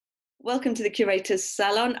Welcome to the Curator's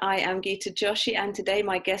Salon. I am Geeta Joshi, and today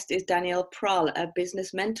my guest is Danielle Prahl, a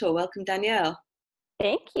business mentor. Welcome, Danielle.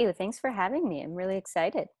 Thank you. Thanks for having me. I'm really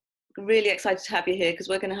excited. Really excited to have you here because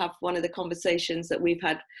we're going to have one of the conversations that we've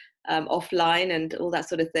had offline and all that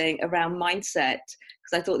sort of thing around mindset.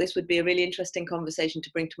 Because I thought this would be a really interesting conversation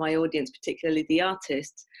to bring to my audience, particularly the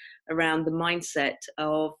artists, around the mindset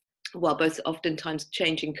of, well, both oftentimes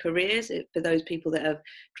changing careers for those people that have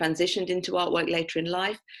transitioned into artwork later in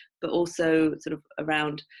life, but also sort of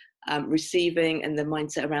around receiving and the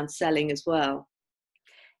mindset around selling as well.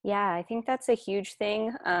 Yeah, I think that's a huge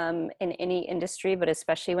thing in any industry, but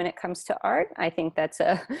especially when it comes to art. I think that's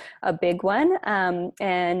a big one.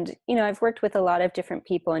 I've worked with a lot of different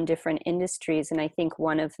people in different industries, and I think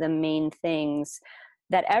one of the main things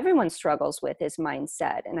that everyone struggles with is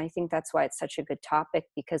mindset. And I think that's why it's such a good topic,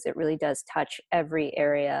 because it really does touch every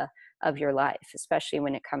area of your life, especially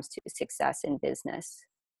when it comes to success in business.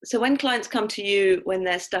 So when clients come to you when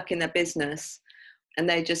they're stuck in their business and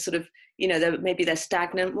they just sort of, maybe they're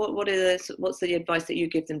stagnant, what's the advice that you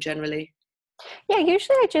give them generally? Yeah,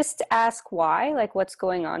 usually I just ask why, like what's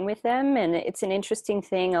going on with them. And it's an interesting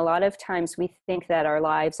thing. A lot of times we think that our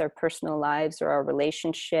lives, our personal lives, or our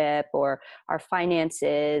relationship, or our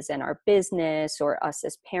finances and our business, or us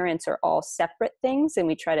as parents are all separate things. And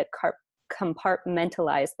we try to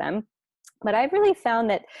compartmentalize them. But I've really found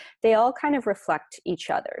that they all kind of reflect each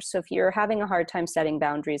other. So if you're having a hard time setting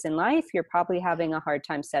boundaries in life, you're probably having a hard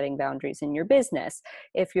time setting boundaries in your business.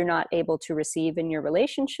 If you're not able to receive in your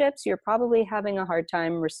relationships, you're probably having a hard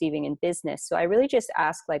time receiving in business. So I really just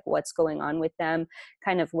ask like what's going on with them,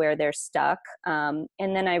 kind of where they're stuck. And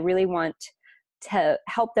then I really want to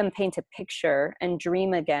help them paint a picture and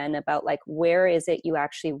dream again about like, where is it you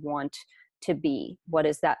actually want to be? What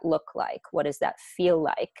does that look like? What does that feel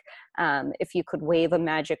like? If you could wave a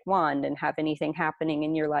magic wand and have anything happening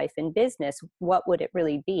in your life in business, what would it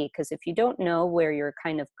really be? Because if you don't know where you're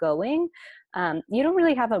kind of going, you don't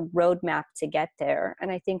really have a roadmap to get there. And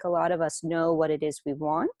I think a lot of us know what it is we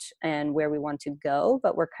want and where we want to go,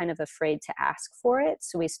 but we're kind of afraid to ask for it.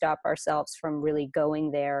 So we stop ourselves from really going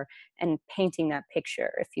there and painting that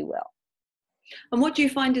picture, if you will. And what do you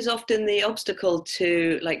find is often the obstacle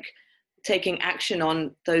to like taking action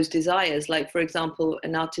on those desires? Like, for example,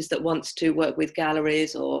 an artist that wants to work with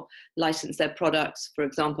galleries or license their products, for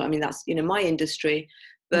example. I mean, that's, my industry.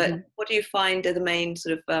 But what do you find are the main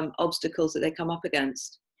sort of obstacles that they come up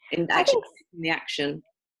against in I actually think taking the action?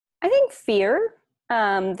 I think fear.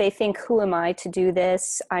 They think, who am I to do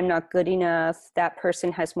this? I'm not good enough. That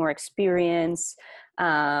person has more experience.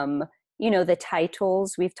 Um, the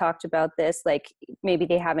titles, we've talked about this, like maybe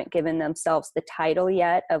they haven't given themselves the title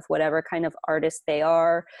yet of whatever kind of artist they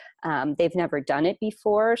are. They've never done it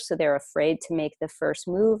before, so they're afraid to make the first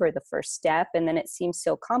move or the first step. And then it seems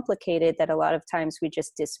so complicated that a lot of times we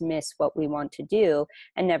just dismiss what we want to do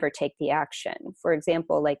and never take the action. For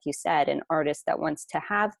example, like you said, an artist that wants to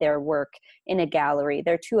have their work in a gallery,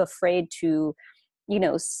 they're too afraid to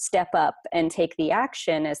step up and take the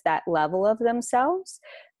action as that level of themselves,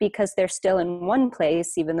 because they're still in one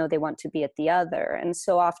place, even though they want to be at the other. And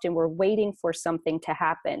so often we're waiting for something to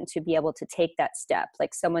happen to be able to take that step,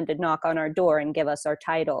 like someone to knock on our door and give us our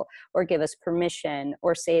title or give us permission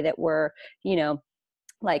or say that we're,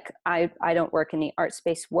 like I don't work in the art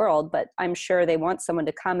space world, but I'm sure they want someone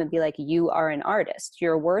to come and be like, you are an artist,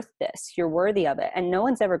 you're worth this, you're worthy of it. And no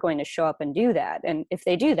one's ever going to show up and do that. And if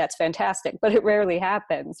they do, that's fantastic, but it rarely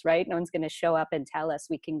happens, right? No one's going to show up and tell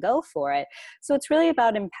us we can go for it. So it's really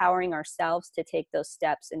about empowering ourselves to take those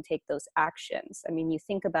steps and take those actions. I mean, you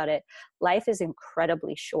think about it, life is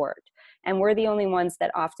incredibly short, and we're the only ones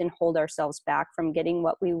that often hold ourselves back from getting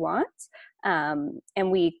what we want.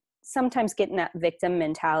 And we sometimes get in that victim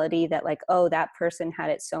mentality that like, oh, that person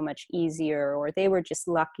had it so much easier, or they were just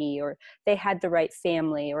lucky, or they had the right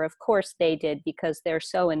family, or of course they did because they're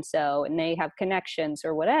so-and-so and they have connections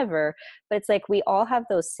or whatever. But it's like we all have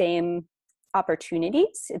those same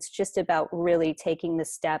opportunities. It's just about really taking the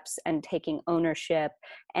steps and taking ownership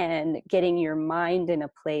and getting your mind in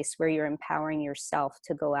a place where you're empowering yourself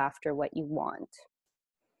to go after what you want.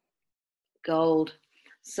 Gold.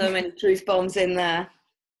 So many truth bombs in there.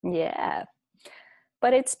 Yeah.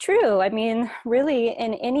 But it's true. I mean, really,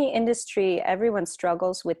 in any industry, everyone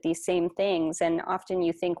struggles with these same things. And often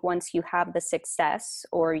you think once you have the success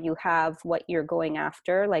or you have what you're going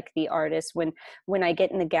after, like the artist, when I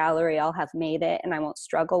get in the gallery, I'll have made it and I won't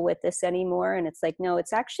struggle with this anymore. And it's like, no,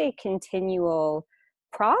 it's actually a continual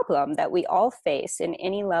problem that we all face in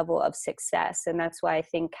any level of success. And that's why I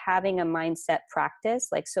think having a mindset practice,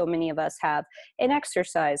 like so many of us have an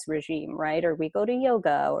exercise regime, right? Or we go to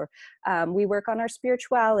yoga, or we work on our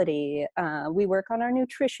spirituality, we work on our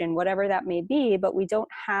nutrition, whatever that may be, but we don't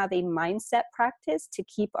have a mindset practice to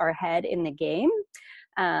keep our head in the game.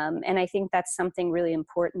 And I think that's something really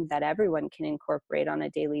important that everyone can incorporate on a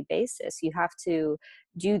daily basis. You have to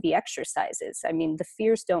do the exercises. I mean, the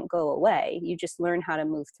fears don't go away. You just learn how to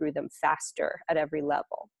move through them faster at every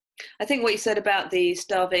level. I think what you said about the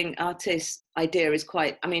starving artist idea is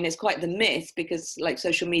it's quite the myth, because like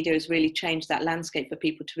social media has really changed that landscape for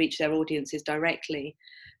people to reach their audiences directly.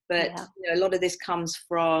 But Yeah. a lot of this comes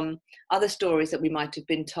from other stories that we might have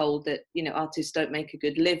been told, that, artists don't make a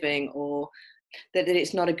good living, or that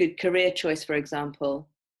it's not a good career choice, for example.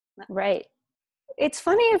 Right. It's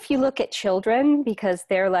funny if you look at children, because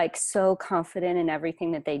they're like so confident in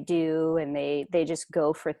everything that they do, and they just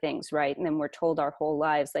go for things, right? And then we're told our whole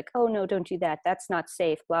lives like, oh no, don't do that. That's not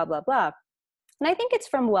safe, blah, blah, blah. And I think it's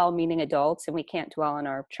from well-meaning adults, and we can't dwell on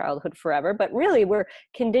our childhood forever, but really we're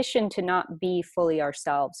conditioned to not be fully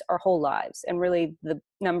ourselves our whole lives. And really the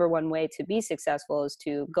number one way to be successful is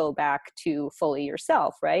to go back to fully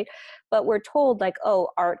yourself, right? But we're told like, oh,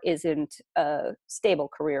 art isn't a stable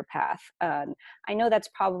career path. I know that's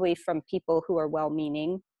probably from people who are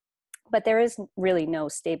well-meaning, but there is really no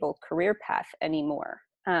stable career path anymore.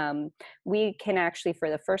 We can actually, for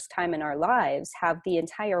the first time in our lives, have the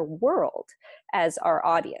entire world as our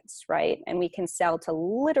audience, right? And we can sell to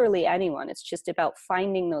literally anyone. It's just about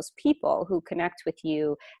finding those people who connect with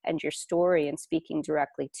you and your story and speaking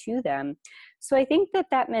directly to them. So I think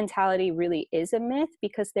that mentality really is a myth,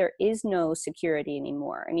 because there is no security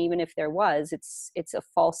anymore. And even if there was, it's a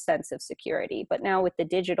false sense of security. But now with the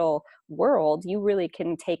digital world, you really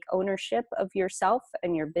can take ownership of yourself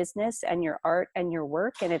and your business and your art and your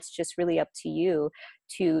work. And it's just really up to you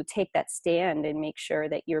to take that stand and make sure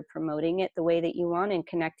that you're promoting it the way that you want, and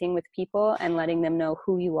connecting with people and letting them know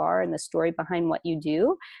who you are and the story behind what you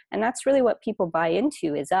do. And that's really what people buy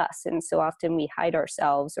into, is us. And so often we hide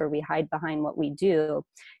ourselves, or we hide behind what we do,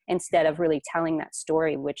 instead of really telling that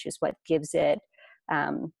story, which is what gives it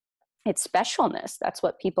its specialness. That's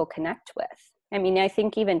what people connect with. I mean, I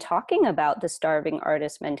think even talking about the starving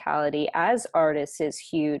artist mentality as artists is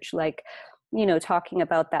huge. Like, talking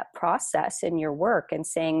about that process in your work, and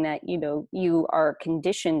saying that, you are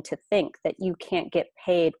conditioned to think that you can't get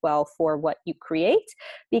paid well for what you create,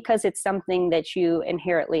 because it's something that you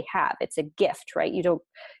inherently have. It's a gift, right?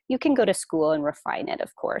 You can go to school and refine it,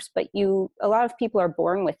 of course, but a lot of people are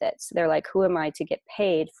born with it. So they're like, who am I to get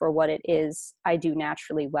paid for what it is I do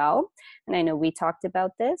naturally well? And I know we talked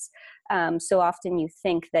about this. So often you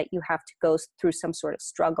think that you have to go through some sort of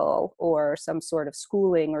struggle, or some sort of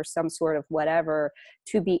schooling, or some sort of whatever,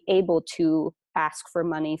 to be able to ask for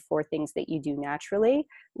money for things that you do naturally,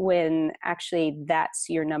 when actually that's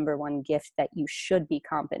your number one gift that you should be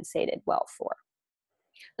compensated well for.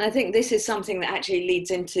 And I think this is something that actually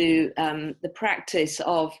leads into the practice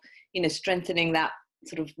of, strengthening that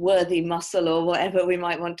sort of worthy muscle, or whatever we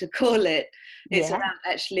might want to call it. It's Yeah. around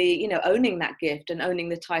actually, owning that gift, and owning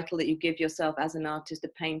the title that you give yourself as an artist, a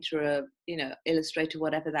painter, a, illustrator,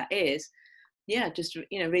 whatever that is. Yeah, just,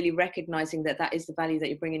 really recognizing that is the value that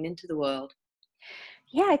you're bringing into the world.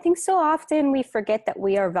 Yeah, I think so often we forget that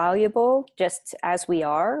we are valuable just as we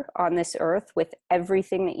are on this earth, with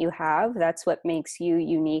everything that you have. That's what makes you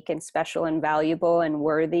unique and special and valuable, and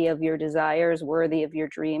worthy of your desires, worthy of your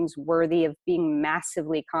dreams, worthy of being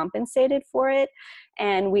massively compensated for it.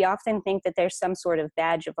 And we often think that there's some sort of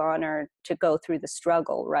badge of honor to go through the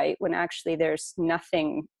struggle, right? When actually there's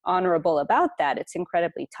nothing honorable about that. It's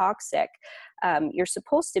incredibly toxic. You're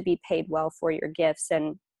supposed to be paid well for your gifts.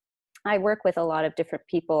 And I work with a lot of different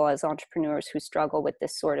people as entrepreneurs who struggle with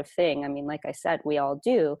this sort of thing. I mean, like I said, we all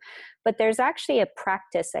do. But there's actually a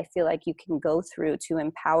practice I feel like you can go through to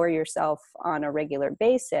empower yourself on a regular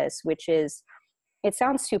basis, which is, it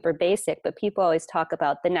sounds super basic, but people always talk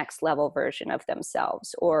about the next level version of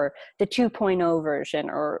themselves, or the 2.0 version,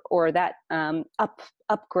 or that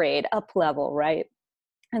upgrade, up level, right?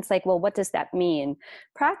 It's like, well, what does that mean?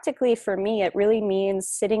 Practically for me, it really means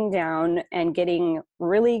sitting down and getting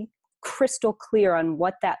really crystal clear on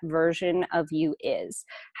what that version of you is.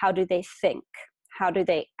 How do they think? How do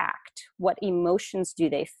they act? What emotions do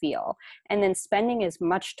they feel? And then spending as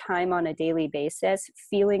much time on a daily basis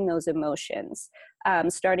feeling those emotions,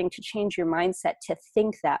 starting to change your mindset to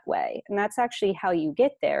think that way. And that's actually how you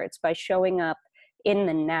get there. It's by showing up in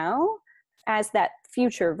the now as that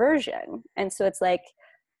future version. And so it's like,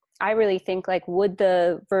 I really think like, would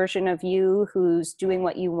the version of you who's doing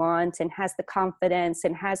what you want and has the confidence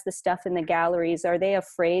and has the stuff in the galleries, are they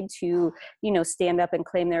afraid to, stand up and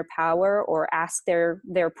claim their power or ask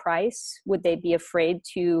their price? Would they be afraid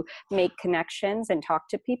to make connections and talk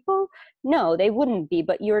to people? No, they wouldn't be,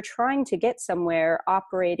 but you're trying to get somewhere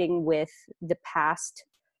operating with the past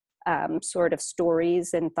sort of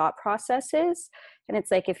stories and thought processes. And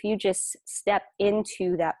it's like, if you just step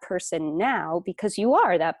into that person now, because you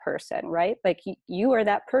are that person, right? Like you are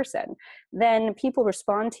that person, then people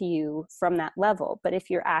respond to you from that level. But if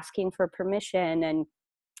you're asking for permission and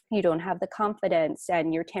you don't have the confidence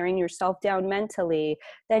and you're tearing yourself down mentally,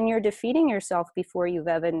 then you're defeating yourself before you've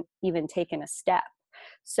even taken a step.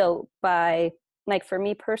 So like for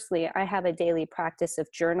me personally, I have a daily practice of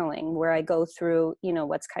journaling where I go through,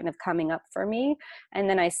 what's kind of coming up for me. And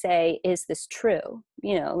then I say, is this true?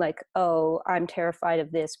 Like, oh, I'm terrified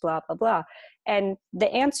of this, blah, blah, blah. And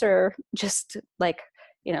the answer, just like,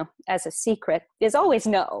 as a secret, is always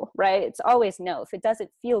no, right? It's always no. If it doesn't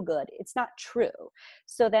feel good, it's not true.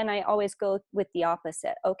 So then I always go with the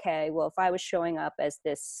opposite. Okay, well, if I was showing up as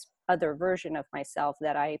this other version of myself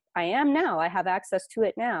that I am now, I have access to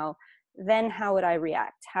it now, then how would I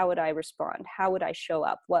react? How would I respond? How would I show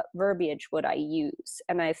up? What verbiage would I use?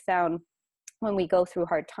 And I found when we go through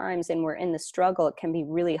hard times and we're in the struggle, it can be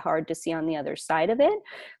really hard to see on the other side of it.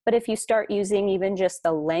 But if you start using even just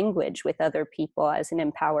the language with other people as an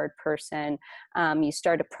empowered person, you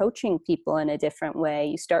start approaching people in a different way,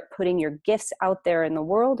 you start putting your gifts out there in the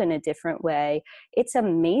world in a different way, it's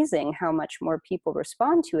amazing how much more people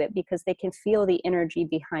respond to it because they can feel the energy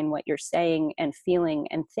behind what you're saying and feeling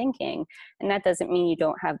and thinking. And that doesn't mean you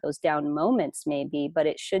don't have those down moments maybe, but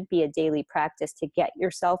it should be a daily practice to get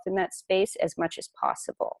yourself in that space as much as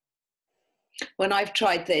possible. When I've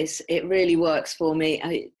tried this, it really works for me.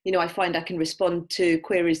 I find I can respond to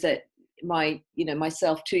queries that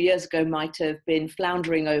myself 2 years ago might have been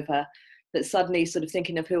floundering over, but suddenly sort of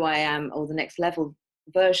thinking of who I am or the next level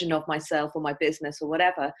version of myself or my business or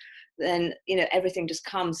whatever, then, everything just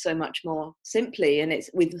comes so much more simply and it's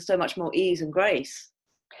with so much more ease and grace.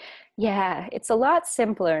 Yeah, it's a lot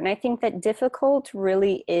simpler. And I think that difficult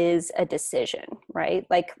really is a decision, right?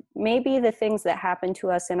 Like maybe the things that happen to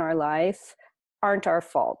us in our life aren't our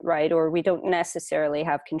fault, right? Or we don't necessarily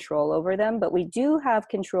have control over them, but we do have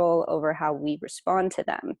control over how we respond to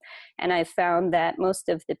them. And I've found that most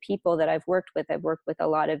of the people that I've worked with a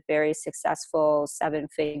lot of very successful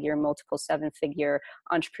multiple seven-figure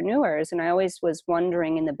entrepreneurs. And I always was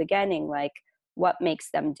wondering in the beginning, like, what makes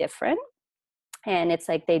them different? And it's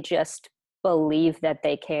like they just believe that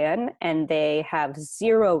they can, and they have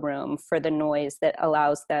zero room for the noise that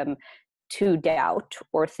allows them to doubt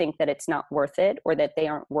or think that it's not worth it or that they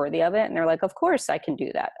aren't worthy of it. And they're like, of course I can do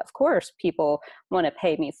that. Of course people want to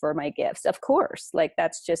pay me for my gifts. Of course, like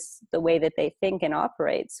that's just the way that they think and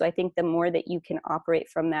operate. So I think the more that you can operate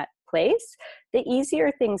from that place, the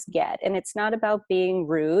easier things get. And it's not about being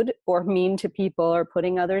rude or mean to people or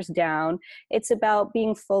putting others down. It's about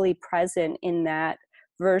being fully present in that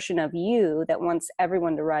version of you that wants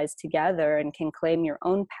everyone to rise together and can claim your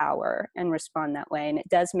own power and respond that way. And it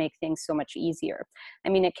does make things so much easier. I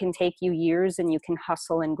mean, it can take you years and you can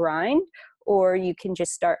hustle and grind, or you can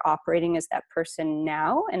just start operating as that person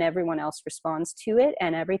now and everyone else responds to it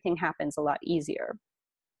and everything happens a lot easier.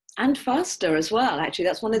 And faster as well. Actually,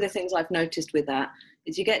 that's one of the things I've noticed with that,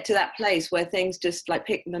 is you get to that place where things just like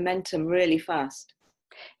pick momentum really fast.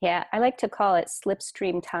 Yeah, I like to call it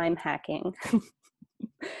slipstream time hacking.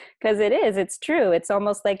 Because it's true. It's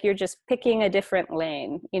almost like you're just picking a different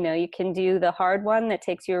lane. You can do the hard one that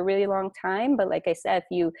takes you a really long time. But like I said,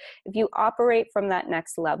 if you operate from that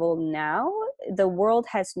next level now, the world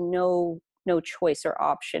has no choice or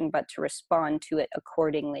option but to respond to it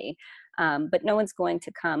accordingly. But no one's going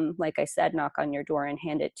to come, like I said, knock on your door and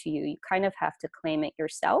hand it to you. You kind of have to claim it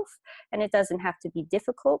yourself. And it doesn't have to be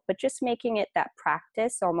difficult, but just making it that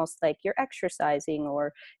practice, almost like you're exercising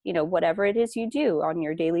or, whatever it is you do on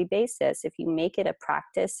your daily basis. If you make it a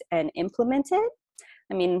practice and implement it,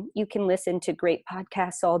 I mean, you can listen to great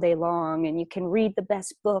podcasts all day long and you can read the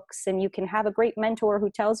best books and you can have a great mentor who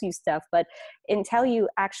tells you stuff, but until you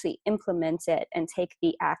actually implement it and take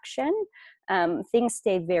the action, things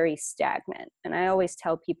stay very stagnant. And I always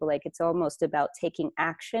tell people, like, it's almost about taking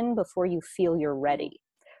action before you feel you're ready.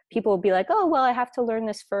 People will be like, oh, well, I have to learn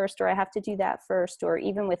this first, or I have to do that first, or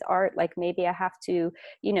even with art, like maybe I have to,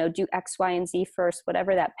 do X, Y, and Z first,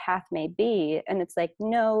 whatever that path may be. And it's like,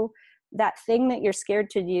 no, that thing that you're scared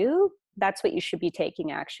to do, that's what you should be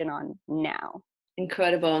taking action on now.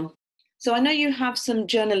 Incredible. So I know you have some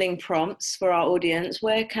journaling prompts for our audience.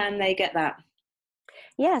 Where can they get that?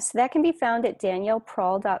 Yes, that can be found at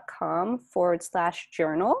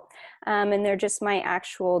danielleprahl.com/journal. And they're just my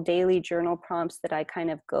actual daily journal prompts that I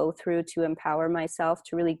kind of go through to empower myself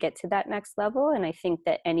to really get to that next level. And I think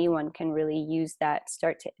that anyone can really use that,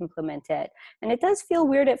 start to implement it. And it does feel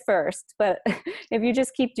weird at first, but if you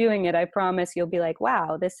just keep doing it, I promise you'll be like,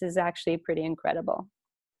 wow, this is actually pretty incredible.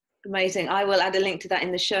 Amazing. I will add a link to that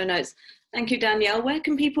in the show notes. Thank you, Danielle. Where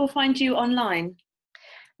can people find you online?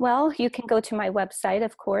 Well, you can go to my website,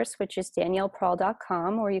 of course, which is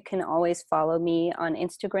danielleprahl.com, or you can always follow me on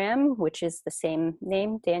Instagram, which is the same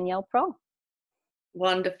name, Danielle Prahl.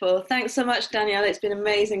 Wonderful. Thanks so much, Danielle. It's been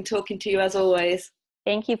amazing talking to you as always.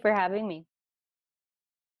 Thank you for having me.